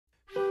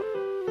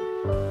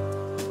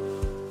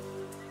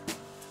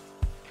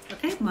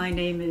my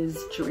name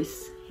is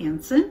Joyce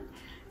Hanson,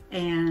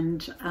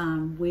 and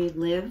we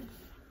live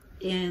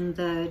in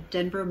the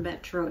Denver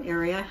metro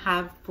area,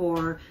 have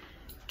for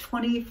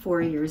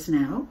 24 years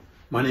now.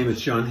 My name is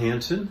John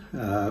Hanson,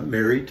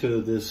 married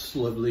to this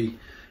lovely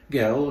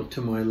gal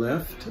to my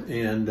left,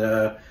 and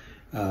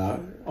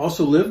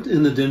also lived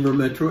in the Denver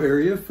metro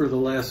area for the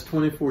last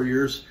 24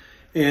 years.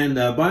 And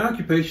by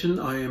occupation,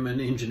 I am an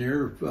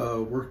engineer,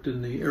 worked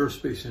in the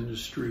aerospace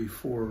industry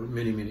for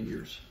many, many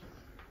years.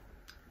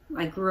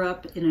 I grew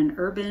up in an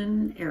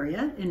urban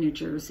area in New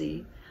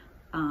Jersey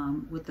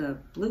with a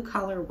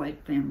blue-collar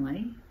white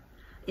family.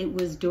 It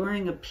was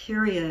during a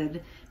period,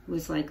 it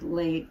was like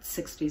late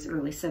 60s,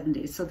 early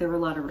 70s, so there were a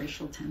lot of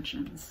racial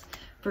tensions,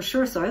 for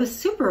sure. So I was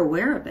super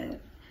aware of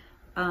it.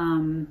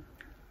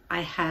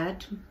 I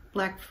had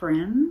Black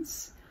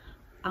friends,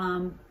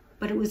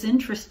 but it was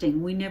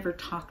interesting. We never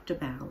talked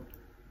about.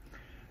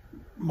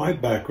 My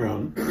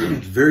background is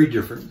very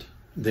different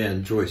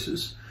than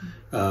Joyce's.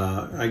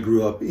 I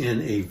grew up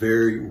in a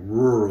very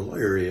rural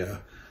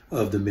area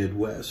of the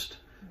Midwest.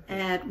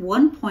 At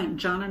one point,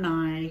 John and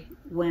I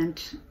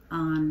went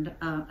on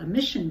a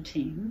mission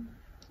team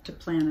to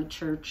plant a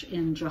church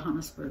in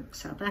Johannesburg,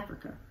 South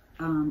Africa.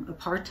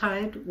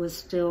 Apartheid was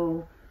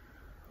still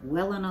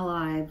well and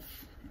alive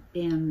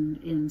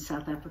in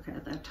South Africa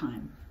at that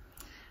time.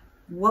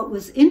 What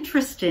was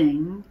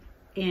interesting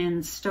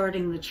in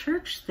starting the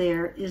church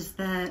there is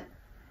that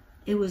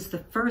it was the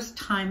first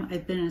time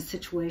I've been in a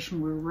situation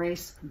where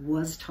race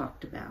was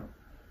talked about.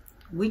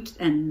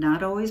 And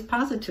not always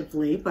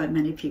positively by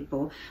many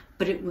people,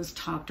 but it was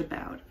talked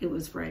about. It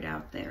was right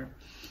out there.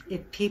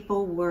 If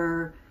people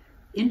were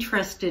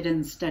interested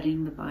in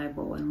studying the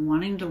Bible and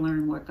wanting to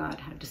learn what God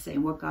had to say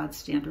and what God's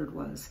standard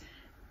was,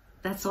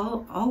 that's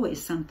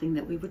always something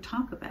that we would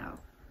talk about.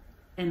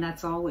 And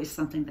that's always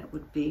something that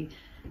would be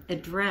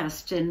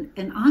addressed. And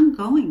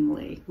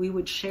ongoingly, we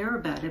would share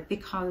about it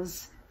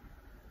because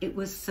it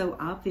was so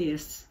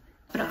obvious.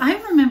 But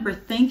I remember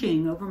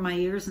thinking over my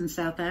years in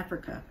South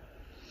Africa,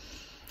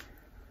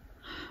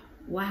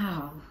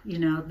 wow, you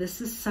know,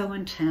 this is so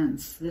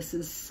intense. This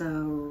is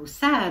so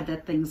sad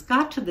that things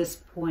got to this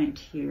point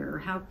here.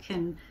 How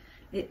can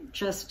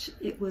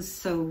it was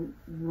so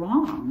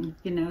wrong,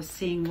 you know,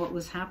 seeing what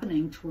was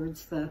happening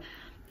towards the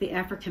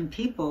African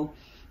people.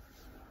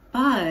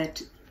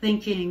 But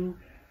thinking,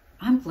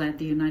 I'm glad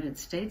the United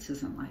States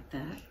isn't like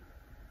that.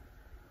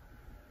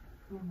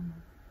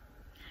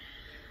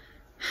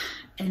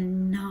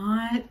 And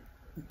not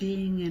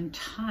being in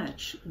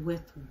touch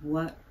with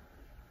what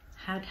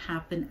had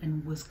happened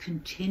and was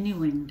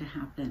continuing to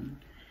happen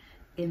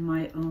in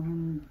my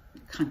own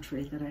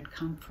country that I'd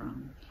come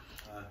from.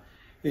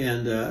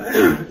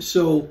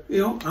 So,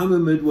 you know, I'm a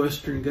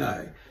Midwestern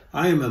guy.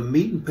 I am a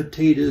meat and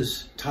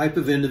potatoes type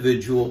of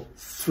individual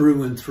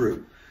through and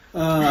through.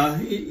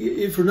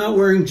 If we're not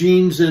wearing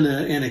jeans and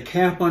a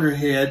cap on her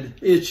head,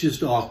 it's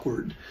just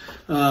awkward.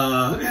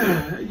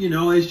 You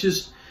know, it's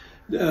just,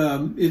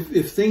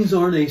 if things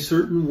aren't a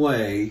certain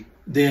way,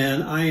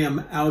 then I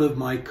am out of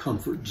my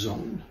comfort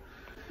zone.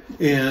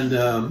 And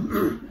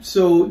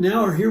so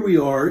now here we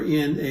are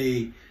in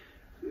a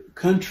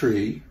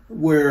country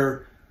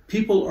where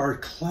people are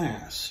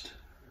classed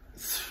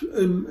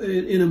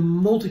in a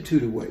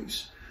multitude of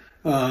ways.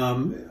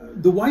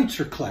 The whites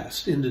are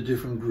classed into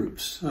different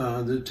groups.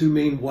 The two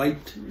main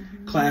white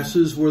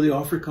classes were the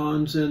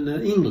Afrikaans and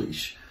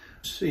English,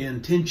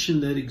 and tension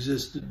that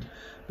existed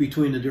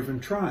between the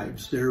different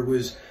tribes. There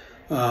was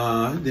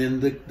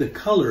then the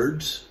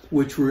coloreds,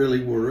 which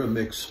really were a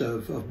mix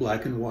of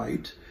black and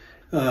white.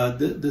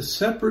 The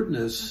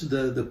separateness,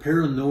 the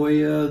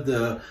paranoia,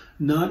 the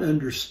not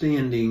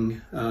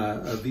understanding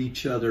of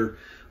each other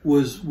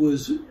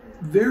was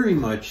very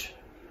much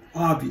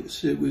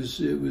obvious. It was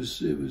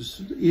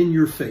in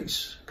your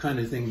face kind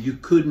of thing. You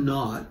could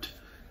not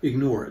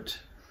ignore it.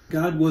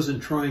 God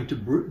wasn't trying to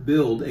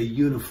build a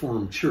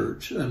uniform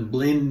church and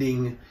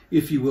blending,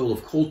 if you will,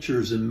 of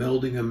cultures and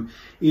melding them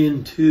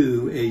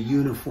into a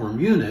uniform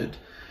unit.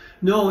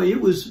 No, it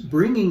was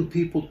bringing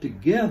people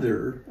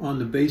together on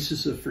the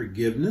basis of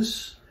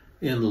forgiveness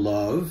and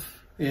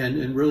love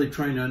and really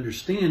trying to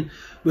understand,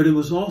 but it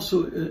was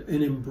also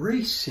an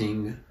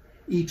embracing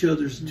each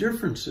other's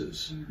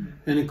differences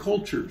and in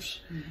cultures.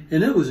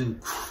 And it was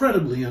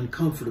incredibly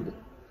uncomfortable.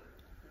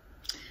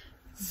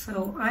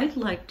 So I'd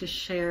like to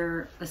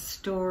share a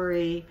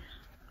story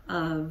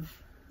of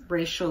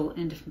racial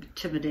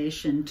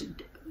intimidation,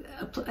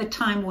 a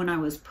time when I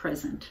was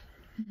present,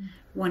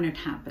 when it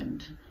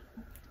happened.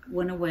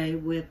 Went away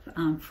with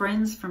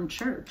friends from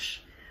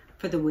church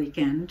for the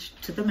weekend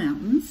to the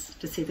mountains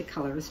to see the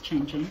colors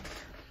changing.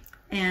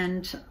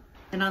 And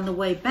on the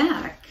way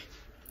back,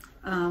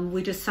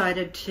 we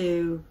decided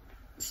to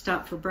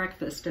stop for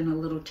breakfast in a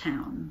little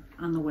town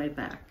on the way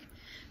back.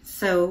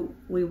 So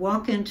we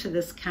walk into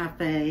this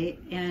cafe,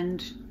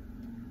 and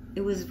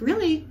it was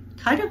really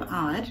kind of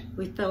odd.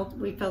 We felt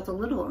a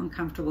little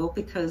uncomfortable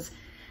because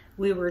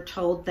we were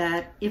told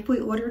that if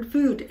we ordered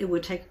food, it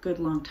would take a good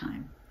long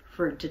time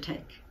for it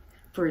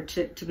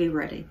to be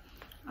ready.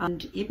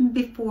 And even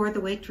before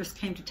the waitress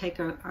came to take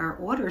our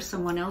order,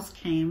 someone else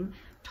came,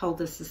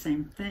 told us the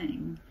same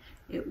thing.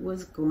 It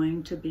was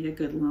going to be a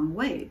good long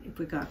wait if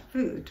we got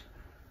food.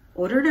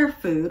 Ordered our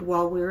food.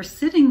 While we were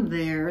sitting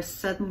there,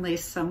 suddenly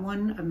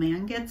a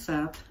man gets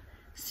up,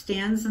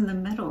 stands in the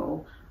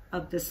middle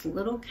of this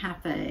little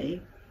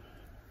cafe,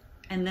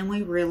 and then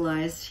we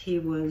realized he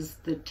was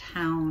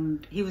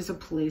a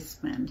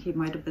policeman. He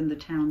might have been the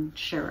town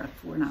sheriff.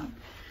 We're not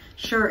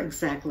sure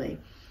exactly.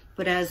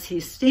 But as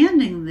he's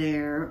standing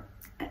there,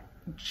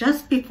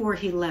 just before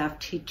he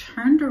left, he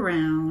turned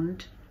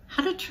around,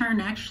 had to turn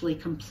actually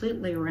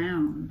completely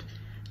around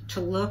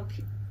to look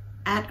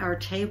at our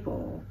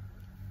table,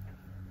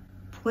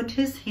 put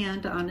his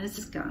hand on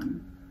his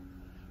gun,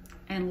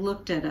 and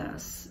looked at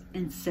us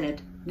and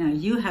said, "Now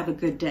you have a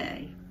good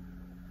day,"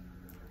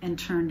 and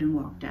turned and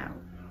walked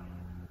out.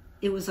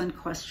 It was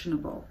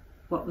unquestionable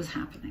what was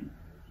happening.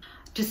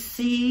 To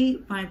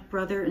see my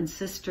brother and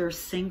sister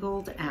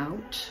singled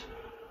out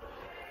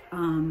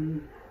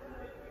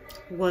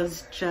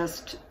was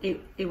just,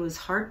 it was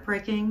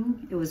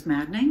heartbreaking, it was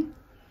maddening,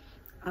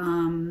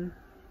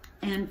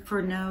 and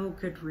for no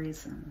good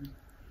reason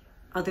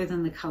other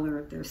than the color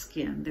of their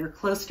skin. They're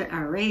close to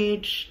our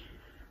age.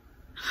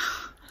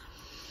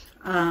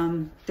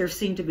 There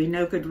seemed to be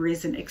no good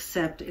reason,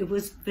 except it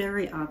was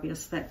very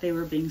obvious that they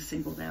were being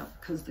singled out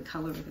because of the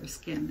color of their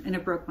skin, and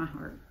it broke my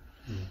heart.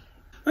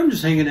 I'm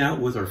just hanging out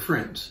with our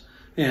friends,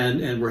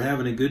 and we're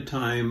having a good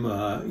time.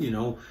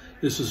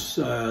 This is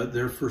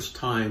their first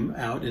time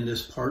out in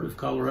this part of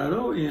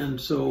Colorado, and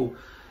so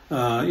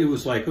it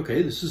was like,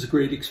 okay, this is a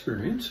great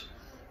experience.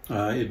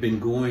 It had been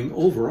going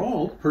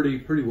overall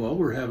pretty well.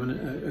 We're having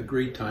a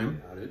great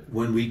time.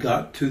 When we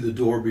got to the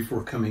door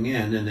before coming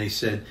in, and they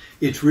said,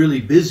 "It's really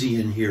busy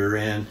in here,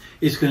 and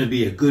it's going to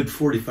be a good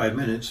 45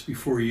 minutes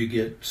before you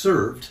get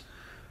served."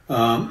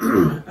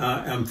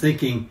 I'm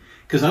thinking,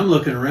 because I'm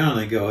looking around,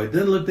 I go, it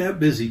doesn't look that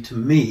busy to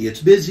me.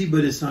 It's busy,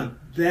 but it's not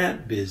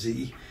that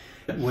busy.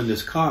 When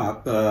this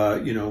cop,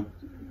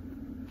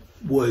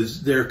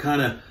 was there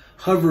kind of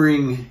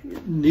hovering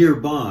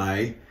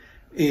nearby,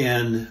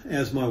 and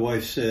as my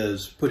wife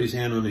says, put his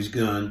hand on his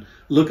gun,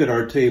 look at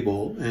our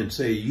table and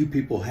say, "You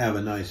people have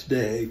a nice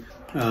day."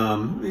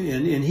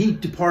 And he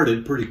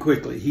departed pretty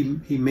quickly.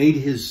 He made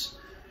his,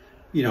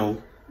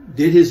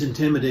 did his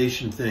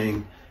intimidation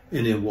thing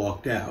and then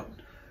walked out.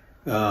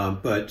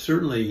 But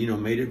certainly,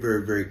 made it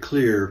very, very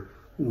clear,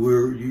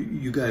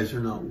 you guys are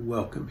not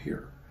welcome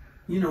here.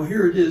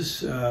 Here it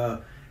is,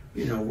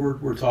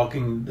 we're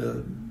talking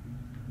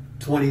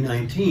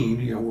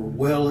 2019, we're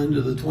well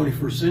into the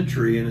 21st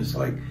century, and it's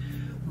like,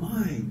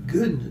 my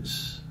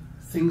goodness,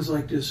 things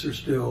like this are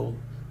still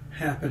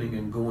happening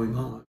and going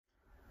on.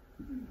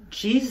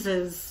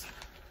 Jesus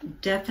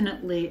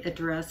definitely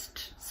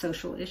addressed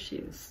social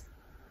issues.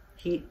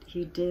 He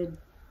did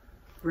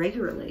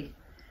regularly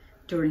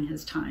during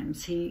his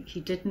times. He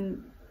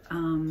didn't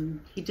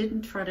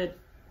try to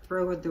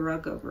throw the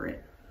rug over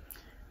it.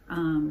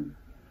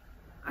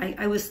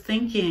 I was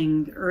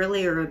thinking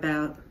earlier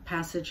about a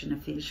passage in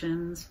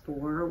Ephesians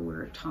 4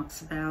 where it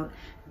talks about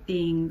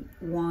being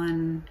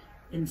one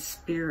in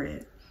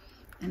spirit.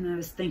 And I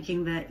was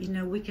thinking that,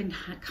 we can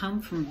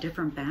come from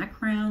different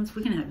backgrounds,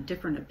 we can have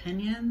different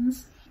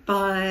opinions,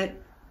 but,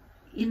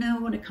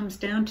 when it comes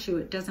down to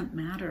it, doesn't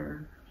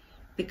matter,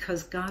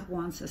 because God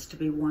wants us to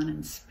be one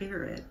in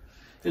spirit.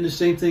 And the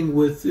same thing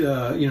with,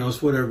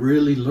 it's what I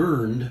really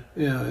learned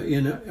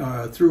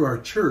through our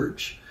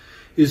church.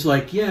 Is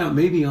like, yeah,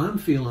 maybe I'm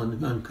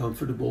feeling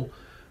uncomfortable,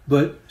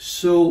 but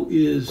so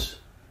is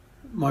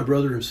my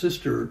brother and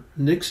sister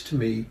next to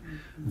me.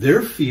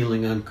 They're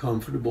feeling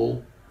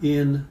uncomfortable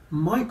in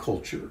my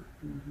culture,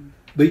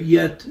 but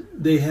yet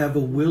they have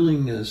a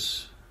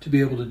willingness to be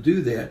able to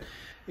do that,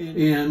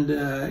 and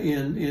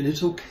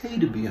it's okay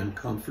to be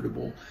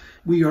uncomfortable.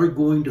 We are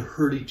going to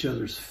hurt each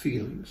other's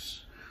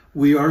feelings.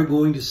 We are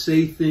going to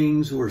say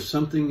things, or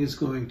something is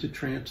going to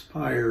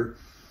transpire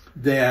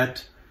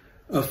that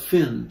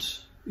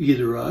offends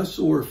either us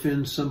or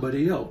offends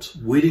somebody else,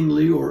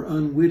 wittingly or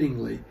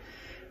unwittingly.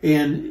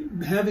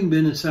 And having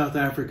been in South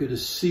Africa to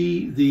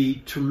see the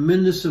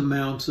tremendous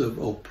amounts of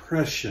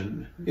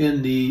oppression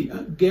and the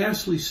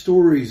ghastly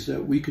stories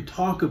that we could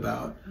talk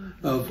about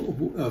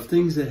of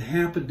things that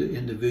happened to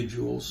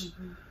individuals,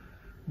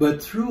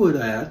 but through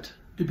that,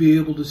 to be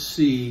able to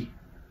see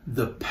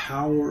the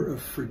power of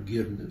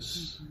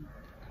forgiveness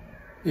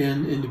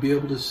and to be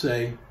able to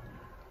say,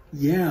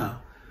 yeah,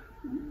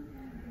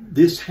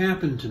 this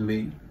happened to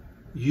me.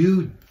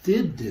 You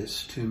did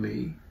this to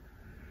me,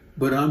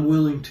 but I'm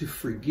willing to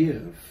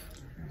forgive.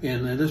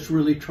 And let's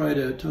really try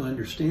to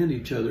understand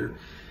each other.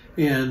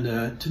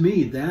 And to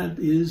me, that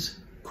is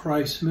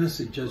Christ's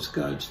message. That's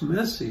God's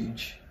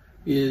message,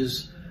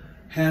 is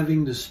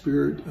having the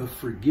spirit of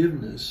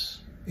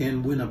forgiveness.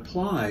 And when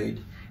applied,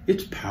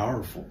 it's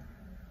powerful.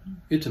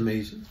 It's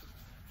amazing.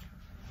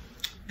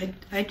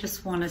 I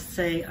just want to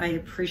say I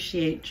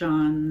appreciate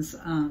John's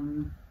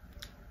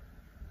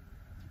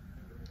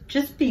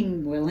just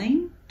being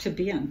willing to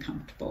be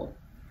uncomfortable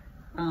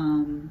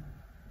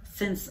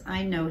since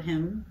I know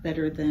him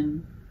better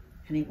than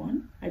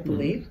anyone, I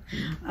believe,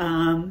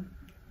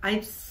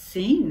 I've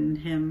seen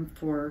him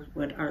for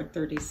our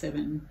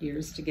 37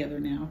 years together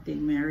now,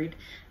 being married,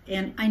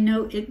 and I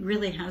know it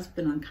really has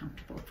been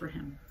uncomfortable for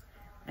him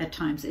at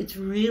times. It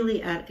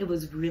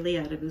was really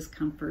out of his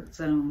comfort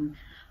zone,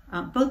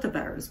 both of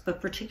ours,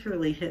 but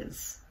particularly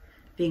his,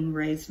 being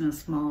raised in a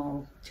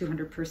small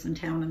 200-person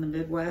town in the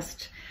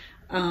Midwest,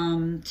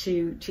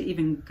 to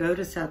even go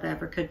to South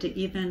Africa, to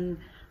even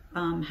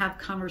have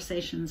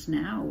conversations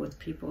now with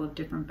people of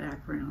different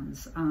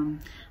backgrounds.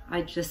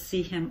 I just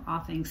see him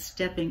often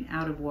stepping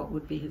out of what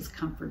would be his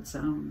comfort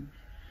zone.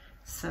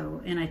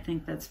 So, and I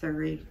think that's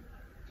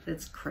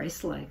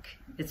Christ-like.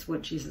 It's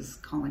what Jesus is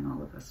calling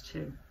all of us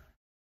to.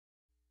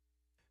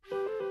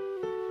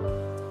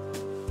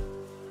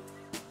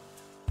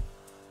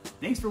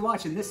 Thanks for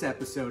watching this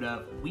episode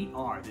of We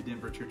Are the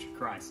Denver Church of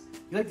Christ.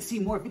 If you'd like to see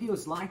more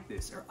videos like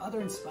this or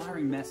other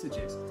inspiring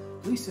messages,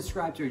 please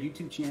subscribe to our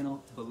YouTube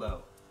channel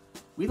below.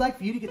 We'd like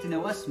for you to get to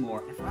know us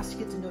more and for us to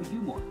get to know you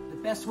more. The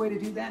best way to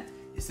do that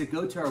is to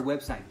go to our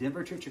website,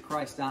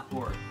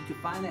 denverchurchofchrist.org. You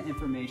can find that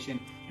information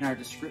in our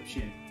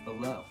description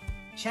below.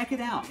 Check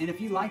it out, and if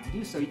you'd like to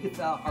do so, you can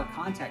fill out our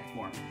contact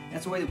form.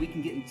 That's a way that we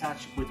can get in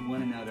touch with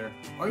one another,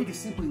 or you can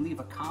simply leave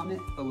a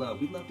comment below.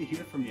 We'd love to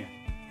hear from you.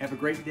 Have a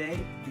great day,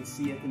 and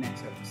see you at the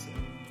next episode.